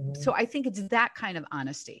 So I think it's that kind of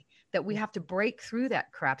honesty that we have to break through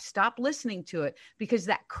that crap, stop listening to it, because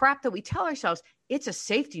that crap that we tell ourselves, it's a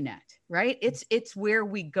safety net, right? It's where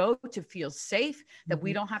we go to feel safe, that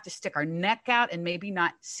we don't have to stick our neck out and maybe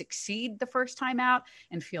not succeed the first time out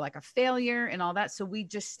and feel like a failure and all that. So we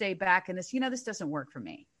just stay back and this doesn't work for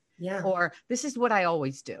me. Yeah. Or this is what I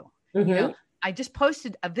always do. I just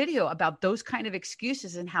posted a video about those kind of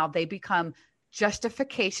excuses and how they become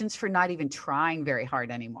justifications for not even trying very hard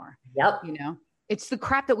anymore. Yep. It's the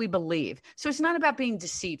crap that we believe. So it's not about being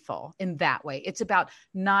deceitful in that way. It's about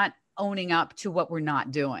not owning up to what we're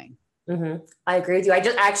not doing. I agree with you. I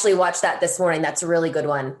just actually watched that this morning. That's a really good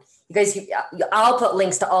one. You guys, I'll put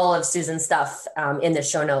links to all of Susan's stuff in the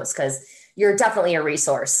show notes, because you're definitely a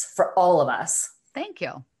resource for all of us. Thank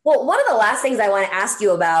you. Well, one of the last things I want to ask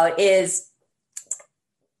you about is,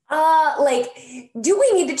 do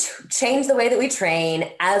we need to change the way that we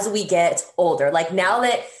train as we get older? Now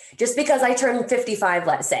that just because I turn 55,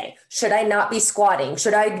 let's say, should I not be squatting?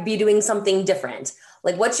 Should I be doing something different?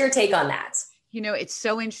 What's your take on that? It's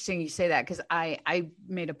so interesting you say that, because I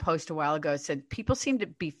made a post a while ago that said people seem to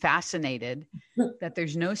be fascinated that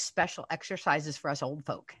there's no special exercises for us old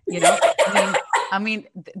folk. I mean,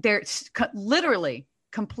 they're literally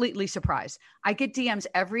completely surprised. I get DMs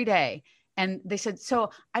every day. And they said, so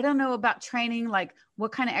I don't know about training,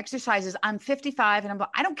 what kind of exercises. I'm 55 and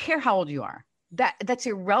I don't care how old you are. That's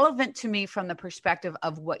irrelevant to me from the perspective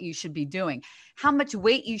of what you should be doing. How much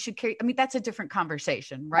weight you should carry. I mean, that's a different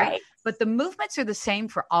conversation, right? But the movements are the same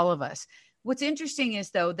for all of us. What's interesting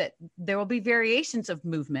is, though, that there will be variations of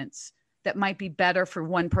movements that might be better for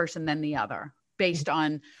one person than the other based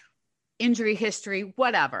on injury history,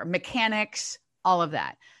 whatever, mechanics, all of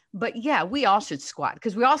that. But yeah, we all should squat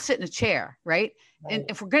because we all sit in a chair, right? And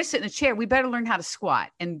if we're going to sit in a chair, we better learn how to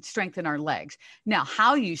squat and strengthen our legs. Now,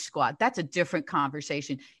 how you squat, that's a different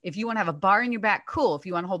conversation. If you want to have a bar in your back, cool. If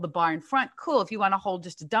you want to hold the bar in front, cool. If you want to hold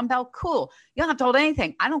just a dumbbell, cool. You don't have to hold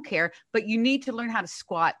anything. I don't care. But you need to learn how to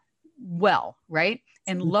squat well, right?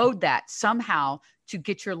 And load that somehow to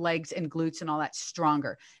get your legs and glutes and all that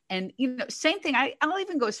stronger. And, same thing. I'll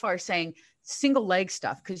even go as far as saying single leg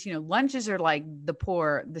stuff. Cause lunges are like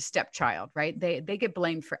the stepchild, right? They get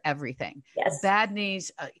blamed for everything. Yes. Bad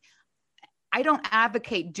knees. I don't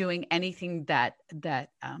advocate doing anything that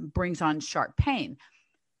brings on sharp pain.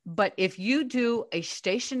 But if you do a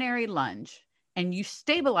stationary lunge and you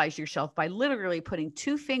stabilize yourself by literally putting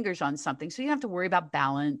 2 fingers on something, so you don't have to worry about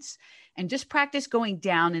balance, and just practice going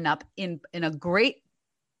down and up in a great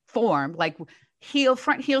form, like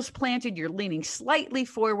front heels planted, you're leaning slightly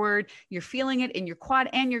forward, you're feeling it in your quad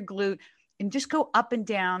and your glute, and just go up and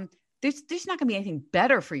down. There's not going to be anything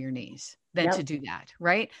better for your knees than to do that,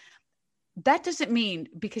 right? That doesn't mean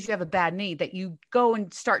because you have a bad knee that you go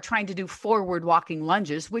and start trying to do forward walking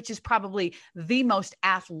lunges, which is probably the most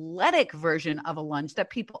athletic version of a lunge that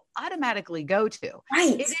people automatically go to.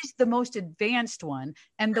 Right. It is the most advanced one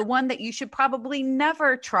and the one that you should probably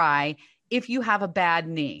never try if you have a bad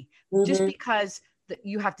knee, just because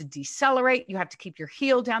you have to decelerate, you have to keep your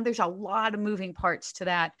heel down. There's a lot of moving parts to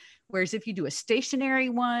that. Whereas if you do a stationary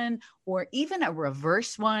one or even a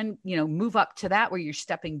reverse one, move up to that where you're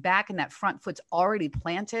stepping back and that front foot's already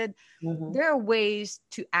planted. There are ways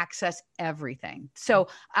to access everything. So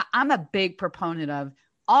I'm a big proponent of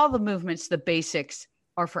all the movements, the basics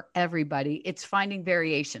are for everybody. It's finding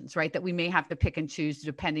variations, right? That we may have to pick and choose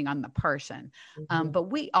depending on the person.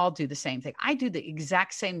 But we all do the same thing. I do the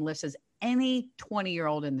exact same lifts as any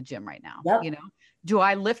 20-year-old in the gym right now. Yep. Do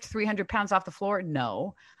I lift 300 pounds off the floor?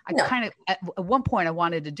 No. I kind of, at one point I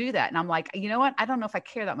wanted to do that. And I'm like, you know what? I don't know if I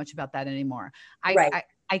care that much about that anymore. I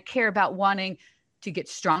care about wanting to get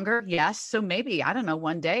stronger. Yes. So maybe, I don't know,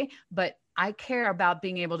 one day, but I care about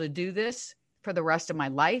being able to do this for the rest of my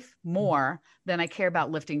life more than I care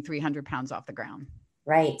about lifting 300 pounds off the ground.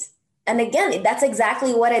 Right. And again, that's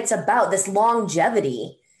exactly what it's about. This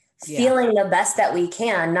longevity, feeling the best that we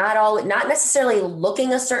can, not necessarily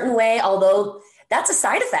looking a certain way, although that's a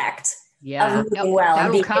side effect of moving well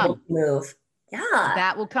and being able to move. Yeah.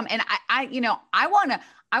 That will come. And I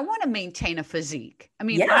want to maintain a physique. I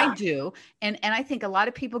mean, I do. And I think a lot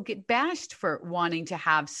of people get bashed for wanting to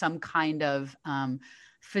have some kind of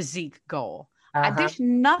physique goal. There's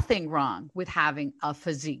nothing wrong with having a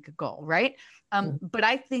physique goal, right? But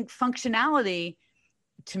I think functionality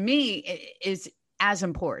to me is as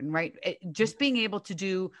important, right? Just being able to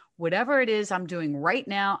do whatever it is I'm doing right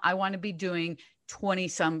now, I want to be doing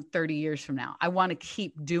 30 years from now. I want to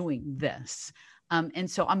keep doing this. And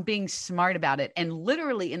so I'm being smart about it. And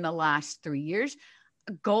literally in the last 3 years,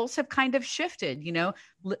 goals have kind of shifted.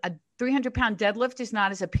 A 300-pound deadlift is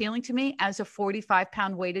not as appealing to me as a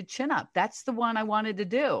 45-pound weighted chin up. That's the one I wanted to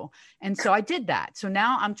do. And so I did that. So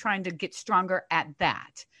now I'm trying to get stronger at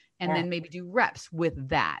that and then maybe do reps with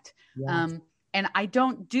that. Yes. And I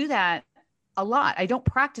don't do that a lot. I don't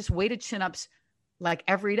practice weighted chin ups like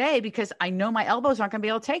every day because I know my elbows aren't going to be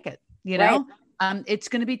able to take it. It's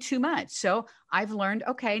going to be too much. So I've learned,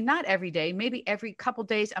 okay, not every day, maybe every couple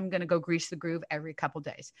days, I'm going to go grease the groove every couple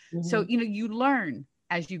days. So, you learn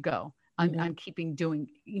as you go on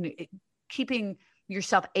keeping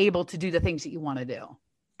yourself able to do the things that you want to do.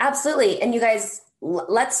 Absolutely. And you guys,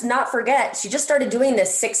 let's not forget, she just started doing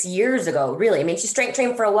this 6 years ago, really. I mean, she strength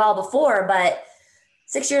trained for a while before, but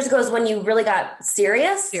 6 years ago is when you really got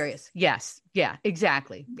serious? Yes. Yeah,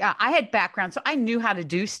 exactly. I had background, so I knew how to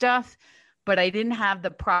do stuff, but I didn't have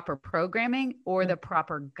the proper programming or the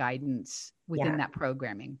proper guidance within that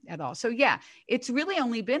programming at all. So yeah, it's really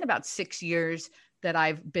only been about 6 years that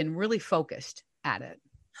I've been really focused at it.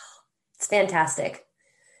 It's fantastic.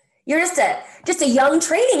 You're just a young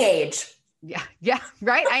training age. Yeah,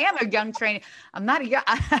 right. I am a young trainer. I'm not a young,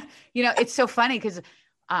 it's so funny because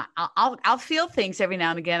I'll feel things every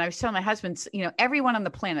now and again. I was telling my husband, everyone on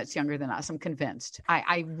the planet's younger than us. I'm convinced.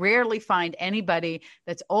 I rarely find anybody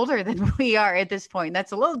that's older than we are at this point.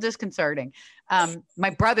 That's a little disconcerting.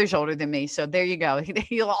 My brother's older than me. So there you go.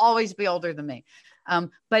 He'll always be older than me.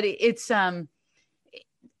 But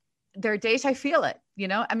there are days I feel it,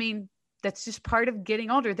 that's just part of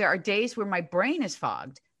getting older. There are days where my brain is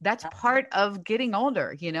fogged. That's part of getting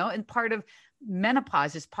older, and part of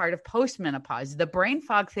menopause is part of postmenopause. The brain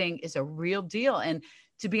fog thing is a real deal. And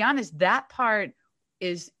to be honest, that part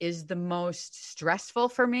is the most stressful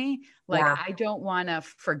for me. Like, I don't want to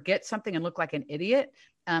forget something and look like an idiot.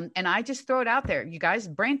 And I just throw it out there. You guys,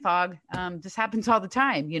 brain fog, this happens all the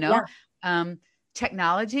time, you know?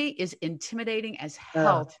 Technology is intimidating as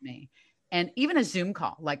hell to me. And even a Zoom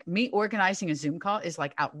call, like me organizing a Zoom call is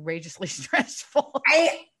like outrageously stressful.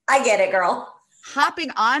 I get it, girl. Hopping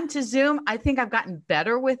on to Zoom, I think I've gotten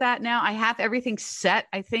better with that now. I have everything set,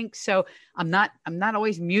 I think. So I'm not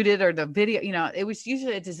always muted, or the video, you know, it was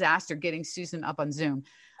usually a disaster getting Susan up on Zoom.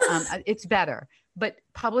 It's better. But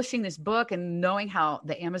publishing this book and knowing how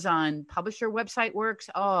the Amazon publisher website works,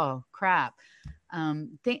 oh crap.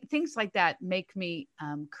 Things like that make me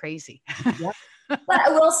crazy. Yep. But I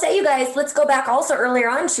will say, you guys, let's go back also earlier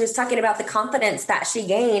on. She was talking about the confidence that she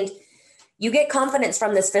gained. You get confidence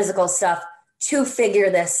from this physical stuff to figure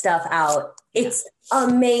this stuff out. It's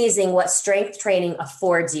amazing what strength training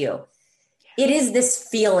affords you. It is this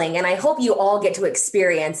feeling, and I hope you all get to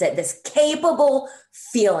experience it, this capable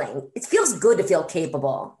feeling. It feels good to feel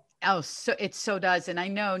capable. Oh, so it so does. And I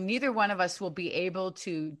know neither one of us will be able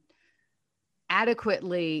to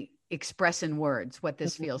adequately express in words what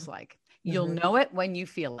this feels like. You'll know it when you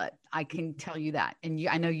feel it. I can tell you that. And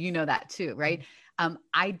I know you know that too, right?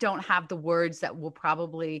 I don't have the words that will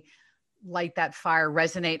probably light that fire,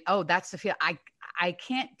 resonate. Oh, that's the feel. I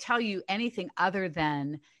can't tell you anything other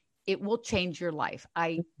than it will change your life.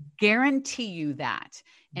 I guarantee you that.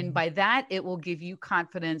 And by that, it will give you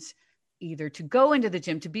confidence either to go into the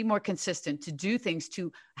gym, to be more consistent, to do things,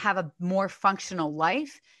 to have a more functional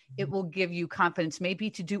life. It will give you confidence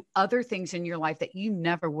maybe to do other things in your life that you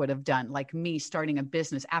never would have done, like me starting a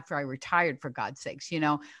business after I retired, for God's sakes. You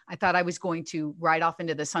know, I thought I was going to ride off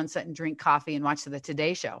into the sunset and drink coffee and watch the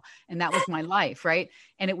Today Show. And that was my life, right?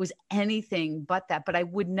 And it was anything but that. But I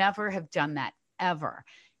would never have done that ever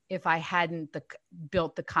if I hadn't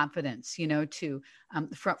built the confidence, you know, to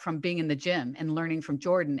from being in the gym and learning from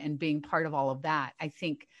Jordan and being part of all of that. I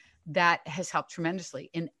think that has helped tremendously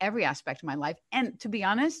in every aspect of my life. And to be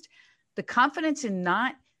honest, the confidence in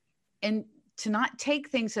to not take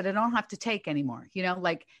things that I don't have to take anymore. You know,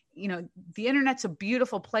 like, you know, the internet's a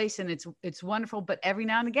beautiful place and it's wonderful, but every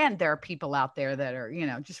now and again, there are people out there that are, you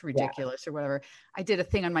know, just ridiculous or whatever. I did a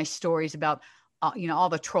thing on my stories about you know, all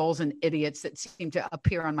the trolls and idiots that seem to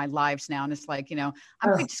appear on my lives now. And it's like, you know,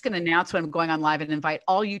 I'm just going to announce when I'm going on live and invite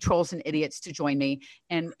all you trolls and idiots to join me.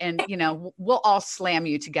 And, you know, we'll all slam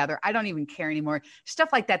you together. I don't even care anymore. Stuff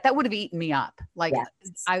like that. That would have eaten me up. Like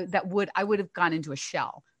I would have gone into a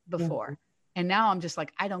shell before. And now I'm just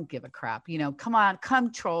like, I don't give a crap, you know, come on,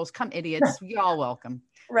 come trolls, come idiots. You're all welcome.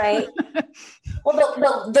 Right.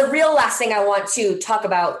 Well, the real last thing I want to talk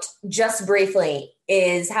about just briefly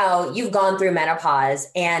is how you've gone through menopause,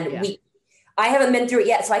 and I haven't been through it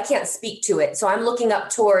yet, so I can't speak to it. So I'm looking up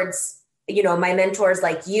towards, you know, my mentors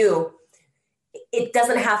like you. It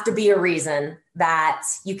doesn't have to be a reason that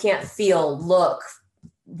you can't feel, look,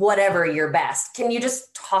 whatever your best. Can you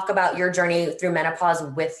just talk about your journey through menopause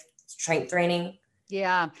with strength training?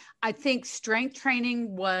 Yeah, I think strength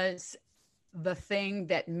training was the thing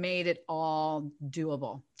that made it all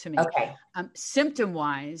doable to me. Okay. Symptom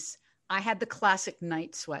wise, I had the classic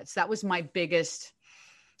night sweats. That was my biggest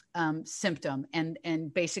symptom,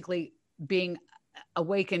 and basically being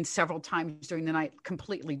awakened several times during the night,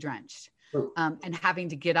 completely drenched, and having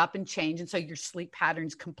to get up and change. And so your sleep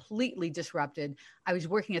patterns completely disrupted. I was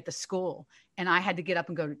working at the school and I had to get up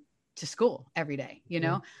and go to school every day, you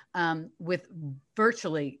know, with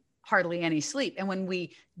virtually hardly any sleep. And when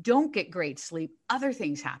we don't get great sleep, other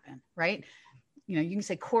things happen, right? You know, you can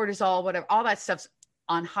say cortisol, whatever, all that stuff's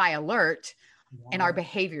on high alert, and our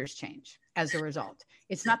behaviors change as a result.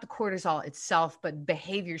 It's not the cortisol itself, but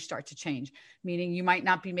behaviors start to change, meaning you might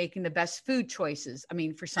not be making the best food choices. I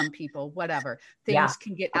mean, for some people, whatever, things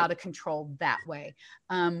can get out of control that way.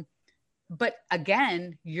 But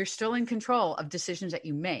again, you're still in control of decisions that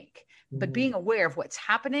you make, but being aware of what's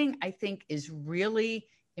happening, I think, is really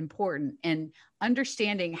important, and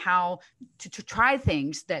understanding how to try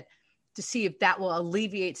things that to see if that will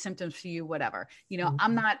alleviate symptoms for you, whatever. You know,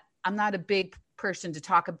 I'm not a big person to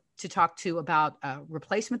talk to about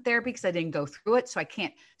replacement therapy because I didn't go through it. So I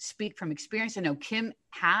can't speak from experience. I know Kim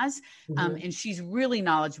has, and she's really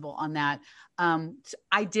knowledgeable on that. So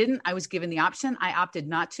I was given the option. I opted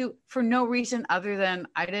not to, for no reason other than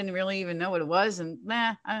I didn't really even know what it was. And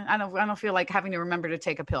I don't feel like having to remember to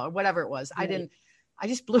take a pill or whatever it was. I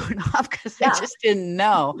just blew it off because I just didn't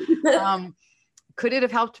know. Could it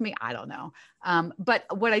have helped me? I don't know. But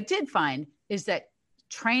what I did find is that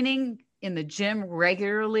training in the gym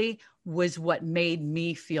regularly was what made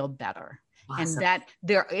me feel better. Awesome. And that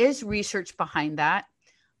there is research behind that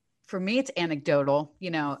for me, it's anecdotal,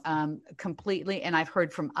 completely. And I've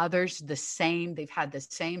heard from others the same, they've had the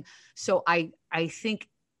same. So I think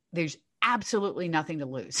there's absolutely nothing to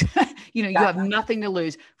lose. You have nothing to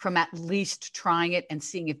lose from at least trying it and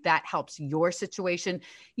seeing if that helps your situation.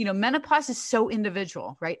 Menopause is so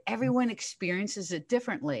individual, right? Everyone experiences it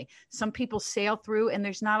differently. Some people sail through and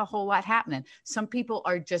there's not a whole lot happening. Some people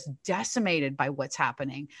are just decimated by what's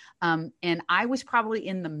happening. And I was probably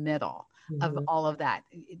in the middle of all of that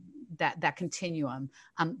continuum,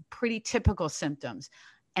 pretty typical symptoms.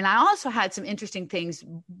 And I also had some interesting things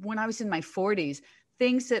when I was in my 40s,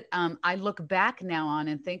 things that I look back now on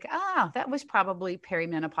and think, that was probably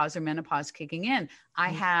perimenopause or menopause kicking in. I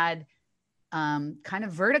had kind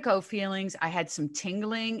of vertigo feelings. I had some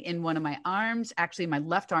tingling in one of my arms, actually my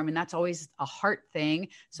left arm, and that's always a heart thing.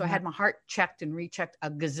 So I had my heart checked and rechecked a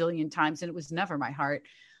gazillion times, and it was never my heart.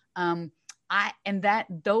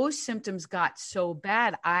 Those symptoms got so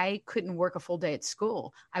bad, I couldn't work a full day at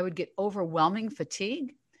school. I would get overwhelming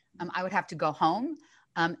fatigue. I would have to go home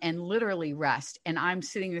and literally rest. And I'm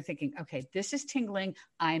sitting there thinking, okay, this is tingling.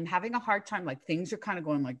 I'm having a hard time. Like things are kind of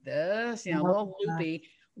going like this, a little loopy.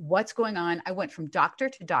 What's going on? I went from doctor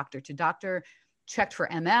to doctor to doctor, checked for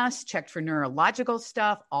MS, checked for neurological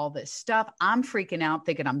stuff, all this stuff. I'm freaking out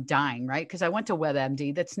thinking I'm dying, right? Because I went to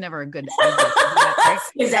WebMD. That's never a good idea. Right?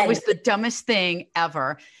 That was the dumbest thing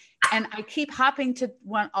ever. And I keep hopping to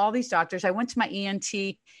all these doctors. I went to my ENT.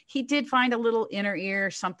 He did find a little inner ear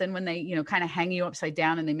or something when they, kind of hang you upside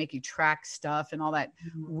down and they make you track stuff and all that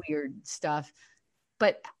weird stuff.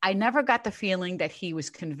 But I never got the feeling that he was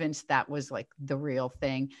convinced that was like the real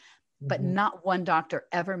thing. But not one doctor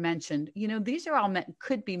ever mentioned, these are all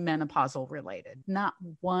could be menopausal related. Not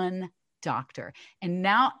one doctor. And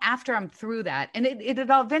now after I'm through that, and it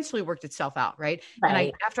eventually worked itself out, right?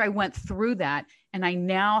 And after I went through that, and I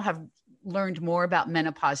now have learned more about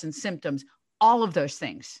menopause and symptoms, all of those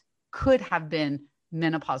things could have been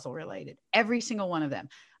menopausal related. Every single one of them.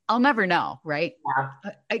 I'll never know, right?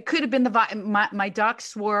 Yeah. It could have been my doc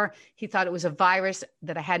swore he thought it was a virus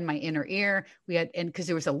that I had in my inner ear. Because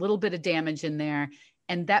there was a little bit of damage in there.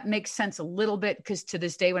 And that makes sense a little bit because to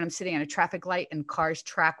this day, when I'm sitting on a traffic light and cars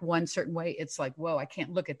track one certain way, it's like, whoa, I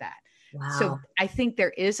can't look at that. Wow. So I think there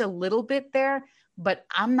is a little bit there, but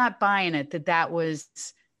I'm not buying it that was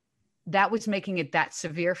making it that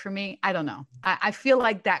severe for me. I don't know. I feel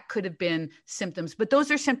like that could have been symptoms, but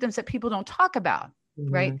those are symptoms that people don't talk about,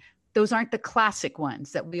 right? Those aren't the classic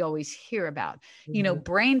ones that we always hear about.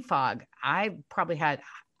 Brain fog.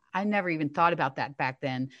 I never even thought about that back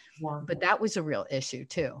then, but that was a real issue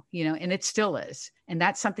too, and it still is. And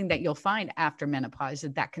that's something that you'll find after menopause,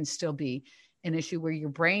 that can still be an issue where your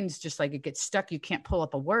brain's just like, it gets stuck. You can't pull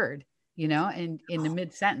up a word, and in the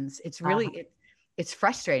mid sentence, it's really, it's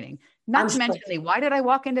frustrating. Not to mention, why did I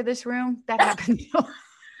walk into this room? That happened.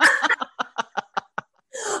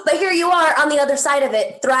 But here you are on the other side of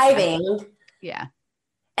it, thriving. Yeah.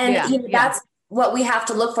 And that's what we have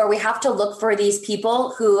to look for. We have to look for these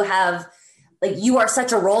people who have, like, you are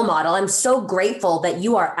such a role model. I'm so grateful that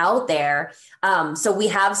you are out there. So we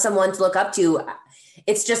have someone to look up to.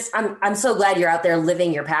 It's just, I'm so glad you're out there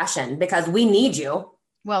living your passion because we need you.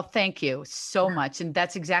 Well, thank you so much. And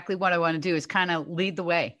that's exactly what I want to do is kind of lead the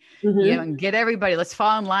way, and get everybody, let's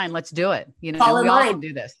fall in line. Let's do it. We all can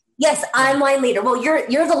do this. Yes, I'm line leader. Well, you're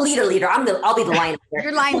the leader. I'll be the line leader.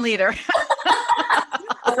 You're line leader.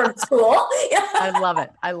 From school.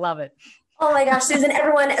 I love it. Oh my gosh, Susan,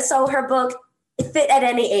 everyone. So her book, Fit at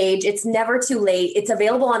Any Age, it's never too late. It's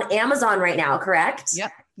available on Amazon right now, correct?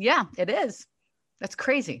 Yep. Yeah, it is. That's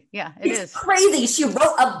crazy. Yeah, it's crazy. She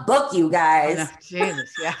wrote a book, you guys.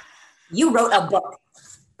 Jesus. Yeah. You wrote a book.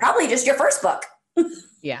 Probably just your first book.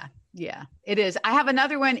 Yeah, it is. I have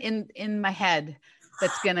another one in my head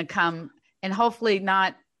that's going to come, and hopefully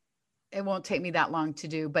it won't take me that long to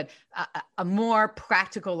do, but a more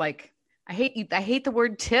practical, like, I hate the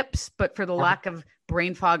word tips, but for the lack of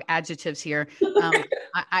brain fog adjectives here,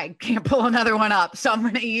 I can't pull another one up. So I'm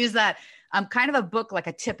going to use that. Kind of a book, like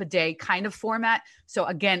a tip a day kind of format. So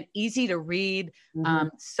again, easy to read,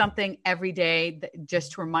 something every day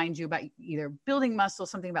just to remind you about either building muscle,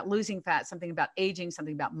 something about losing fat, something about aging,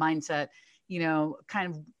 something about mindset, kind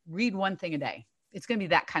of read one thing a day. It's going to be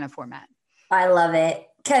that kind of format. I love it.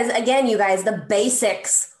 Because again, you guys, the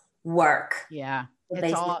basics work. Yeah.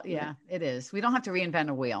 It is. We don't have to reinvent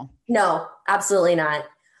a wheel. No, absolutely not.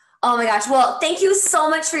 Oh my gosh. Well, thank you so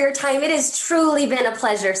much for your time. It has truly been a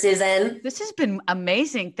pleasure, Susan. This has been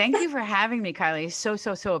amazing. Thank you for having me, Kylie.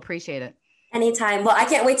 So appreciate it. Anytime. Well, I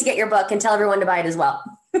can't wait to get your book and tell everyone to buy it as well.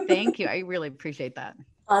 Thank you. I really appreciate that.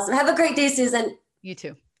 Awesome. Have a great day, Susan. You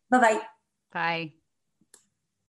too. Bye-bye. Bye.